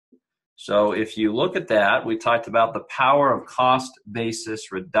So if you look at that, we talked about the power of cost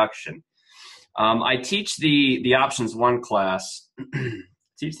basis reduction. I teach the options one class.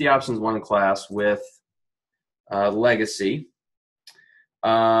 Teach the options one class with Legacy,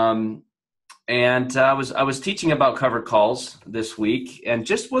 and I was teaching about covered calls this week, and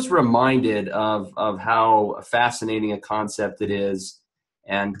just was reminded of how fascinating a concept it is,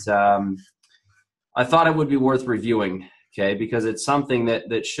 and I thought it would be worth reviewing. Okay, because it's something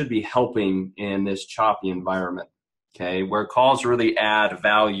that should be helping in this choppy environment. Okay, where calls really add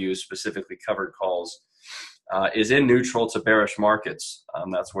value, specifically covered calls, is in neutral to bearish markets.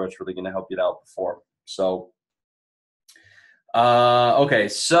 That's where it's really going to help you to outperform. So, okay,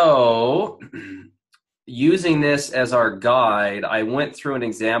 so using this as our guide, I went through an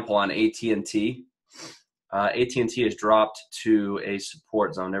example on AT&T. AT&T has dropped to a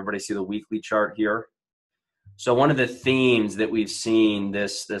support zone. Everybody see the weekly chart here? So one of the themes that we've seen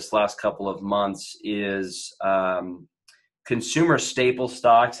this last couple of months is consumer staple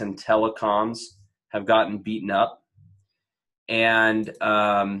stocks and telecoms have gotten beaten up. And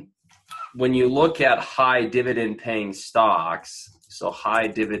when you look at high dividend paying stocks, so high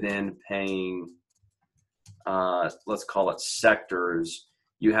dividend paying, let's call it sectors,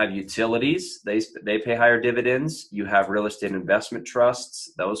 you have utilities, they pay higher dividends. You have real estate investment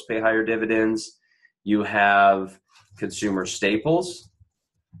trusts, those pay higher dividends. You have consumer staples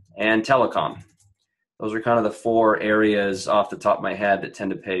and telecom. Those are kind of the four areas off the top of my head that tend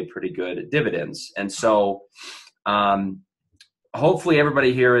to pay pretty good dividends. And so hopefully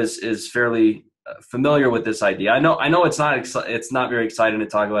everybody here is fairly familiar with this idea. I know it's not very exciting to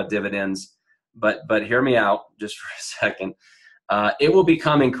talk about dividends, but hear me out just for a second. It will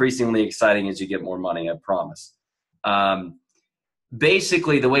become increasingly exciting as you get more money, I promise.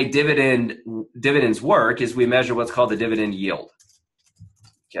 Basically, the way dividends work is we measure what's called the dividend yield.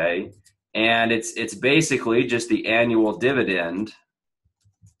 Okay, and it's basically just the annual dividend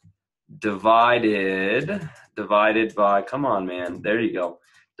divided by, come on, man, there you go,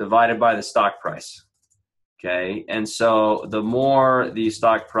 divided by the stock price. Okay, and so the more the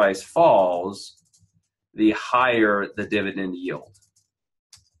stock price falls, the higher the dividend yield.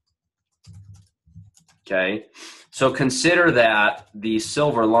 Okay. So consider that the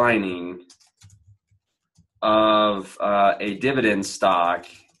silver lining of a dividend stock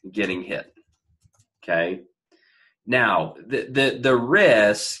getting hit. Okay. Now the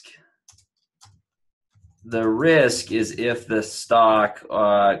risk is if the stock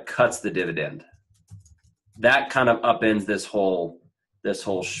cuts the dividend. That kind of upends this whole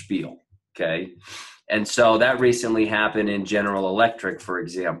spiel. Okay. And so that recently happened in General Electric, for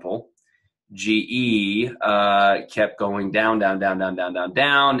example. GE kept going down,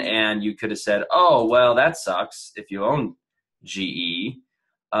 and you could have said, oh, well, that sucks if you own GE.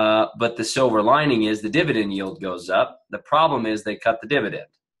 But the silver lining is the dividend yield goes up. The problem is they cut the dividend.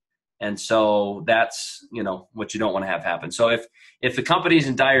 And so that's, what you don't want to have happen. So if the company's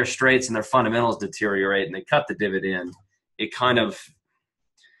in dire straits and their fundamentals deteriorate and they cut the dividend, it kind of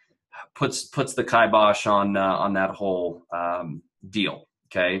puts the kibosh on that whole deal,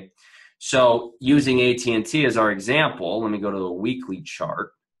 okay? So using AT&T as our example, let me go to the weekly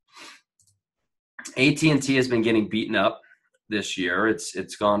chart. AT&T has been getting beaten up this year.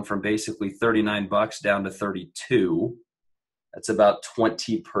 It's gone from basically $39 down to $32. That's about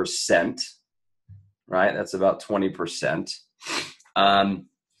 20%, right? That's about 20%.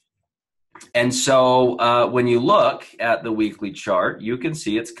 And so when you look at the weekly chart, you can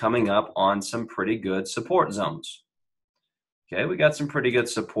see it's coming up on some pretty good support zones. Okay, we got some pretty good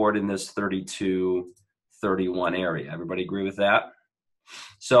support in this 32, 31 area. Everybody agree with that?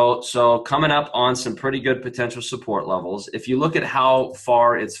 So coming up on some pretty good potential support levels. If you look at how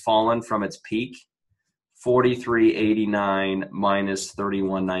far it's fallen from its peak, 43.89 minus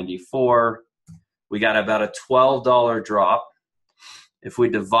 31.94, we got about a $12 drop. If we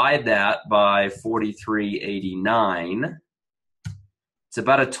divide that by 43.89, it's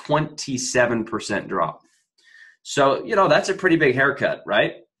about a 27% drop. So, that's a pretty big haircut,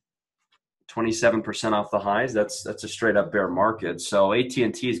 right? 27% off the highs. That's a straight up bear market. So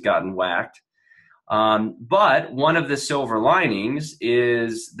AT&T's gotten whacked. But one of the silver linings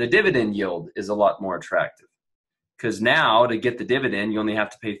is the dividend yield is a lot more attractive. Because now to get the dividend, you only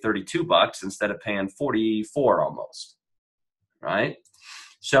have to pay $32 instead of paying $44 almost, right?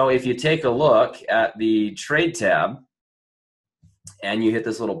 So if you take a look at the trade tab and you hit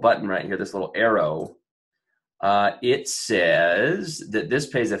this little button right here, this little arrow, it says that this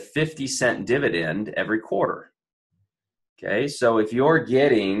pays a 50-cent dividend every quarter. Okay, so if you're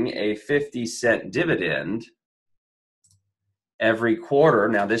getting a 50-cent dividend every quarter.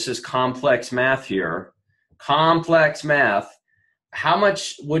 Now, this is complex math here. Complex math. How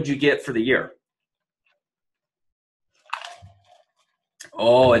much would you get for the year?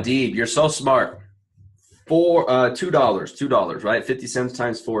 Oh, Adib, you're so smart. $2, right? 50 cents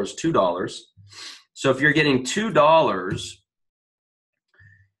times 4 is $2. So if you're getting $2,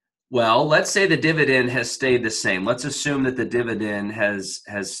 well, let's say the dividend has stayed the same. Let's assume that the dividend has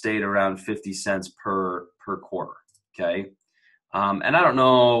stayed around 50 cents per quarter, okay? And I don't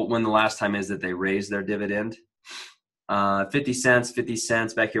know when the last time is that they raised their dividend. 50 cents.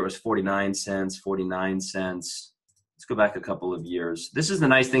 Back here it was 49 cents, 49 cents. Let's go back a couple of years. This is the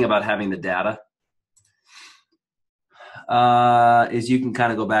nice thing about having the data. Is you can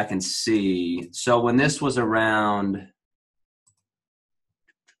kind of go back and see. So when this was around,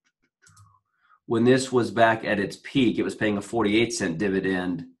 when this was back at its peak, it was paying a 48-cent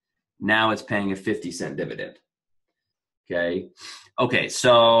dividend. Now it's paying a 50-cent dividend. Okay,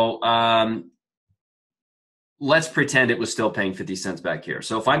 so let's pretend it was still paying 50 cents back here.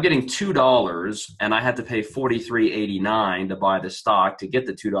 So if I'm getting $2 and I had to pay $43.89 to buy the stock to get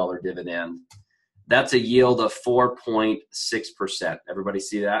the $2 dividend, that's a yield of 4.6%. Everybody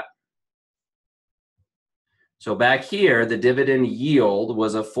see that? So back here, the dividend yield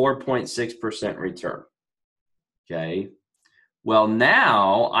was a 4.6% return. Okay. Well,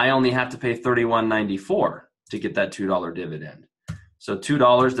 now I only have to pay $31.94 to get that $2 dividend. So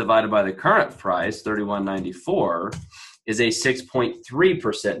 $2 divided by the current price, $31.94, is a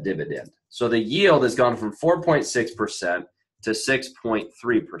 6.3% dividend. So the yield has gone from 4.6% to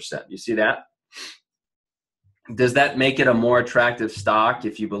 6.3%. You see that? Does that make it a more attractive stock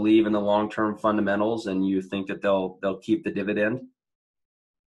if you believe in the long-term fundamentals and you think that they'll keep the dividend?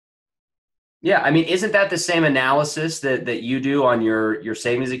 Yeah, I mean, isn't that the same analysis that you do on your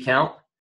savings account?